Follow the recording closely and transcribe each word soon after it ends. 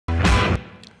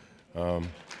In,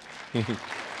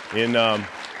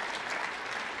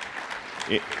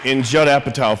 in Judd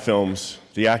Apatow films,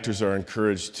 the actors are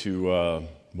encouraged to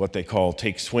what they call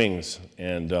take swings,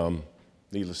 and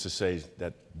needless to say,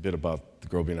 that bit about the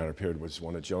girl being on her period was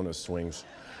one of Jonah's swings.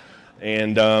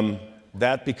 And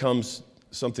that becomes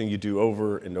something you do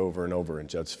over and over and over in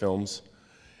Judd's films.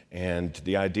 And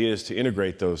the idea is to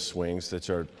integrate those swings that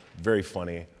are very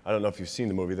funny. I don't know if you've seen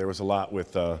the movie. There was a lot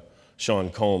with Sean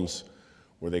Combs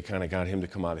where they kind of got him to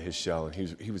come out of his shell, and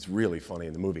he was really funny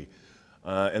in the movie.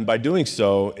 And by doing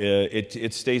so,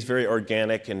 it stays very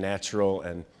organic and natural,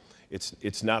 and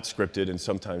it's not scripted, and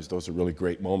sometimes those are really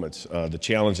great moments. The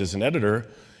challenge as an editor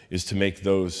is to make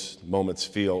those moments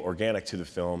feel organic to the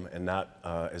film and not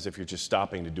as if you're just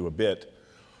stopping to do a bit,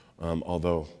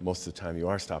 although most of the time you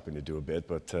are stopping to do a bit,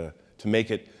 but to make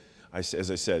it,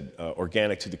 as I said,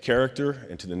 organic to the character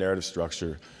and to the narrative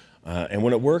structure. And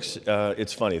when it works,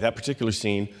 it's funny. That particular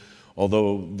scene,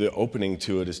 although the opening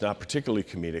to it is not particularly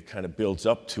comedic, kind of builds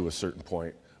up to a certain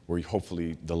point where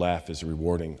hopefully the laugh is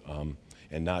rewarding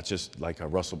and not just like a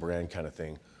Russell Brand kind of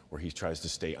thing where he tries to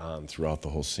stay on throughout the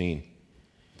whole scene.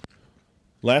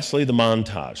 Lastly, the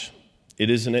montage. It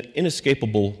is an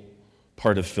inescapable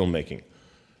part of filmmaking.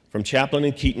 From Chaplin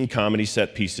and Keaton comedy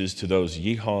set pieces to those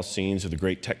yeehaw scenes of the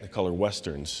great Technicolor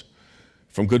westerns,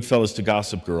 from Goodfellas to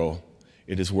Gossip Girl,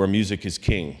 it is where music is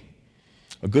king.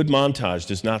 A good montage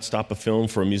does not stop a film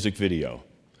for a music video.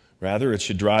 Rather, it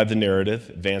should drive the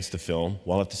narrative, advance the film,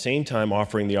 while at the same time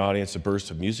offering the audience a burst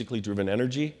of musically driven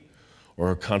energy or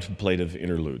a contemplative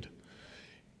interlude.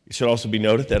 It should also be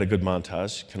noted that a good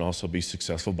montage can also be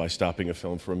successful by stopping a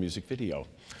film for a music video.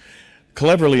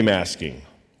 Cleverly masking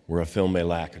where a film may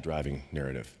lack a driving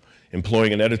narrative.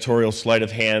 Employing an editorial sleight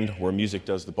of hand where music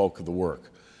does the bulk of the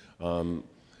work.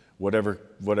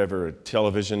 Whatever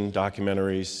television,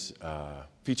 documentaries,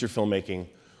 feature filmmaking,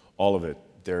 all of it,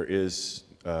 there is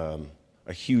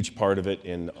a huge part of it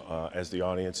as the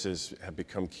audiences have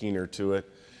become keener to it,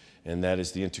 and that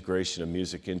is the integration of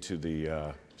music into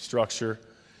the structure.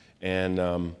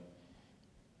 And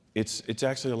it's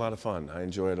actually a lot of fun. I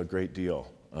enjoy it a great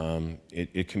deal.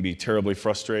 It can be terribly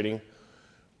frustrating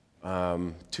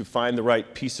to find the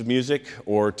right piece of music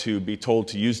or to be told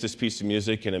to use this piece of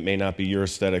music and it may not be your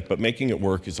aesthetic, but making it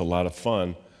work is a lot of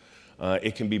fun.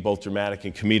 It can be both dramatic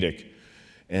and comedic.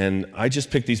 And I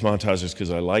just picked these montages because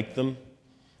I like them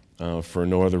for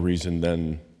no other reason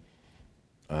than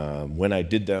when I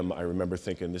did them, I remember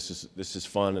thinking this is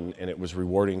fun and it was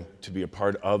rewarding to be a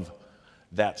part of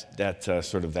that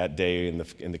sort of that day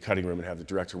in the cutting room and have the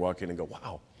director walk in and go,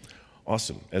 wow,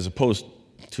 awesome, as opposed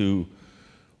to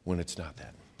when it's not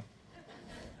that.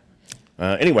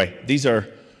 Anyway, these are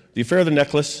The Affair of the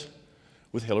Necklace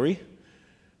with Hillary,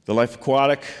 The Life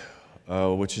Aquatic,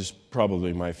 which is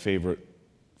probably my favorite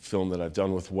film that I've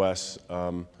done with Wes.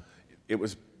 It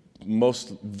was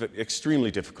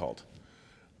extremely difficult,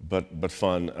 but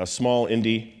fun. A small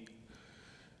indie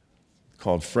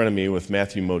called Frenemy with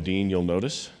Matthew Modine, you'll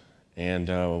notice, and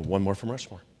one more from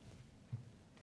Rushmore.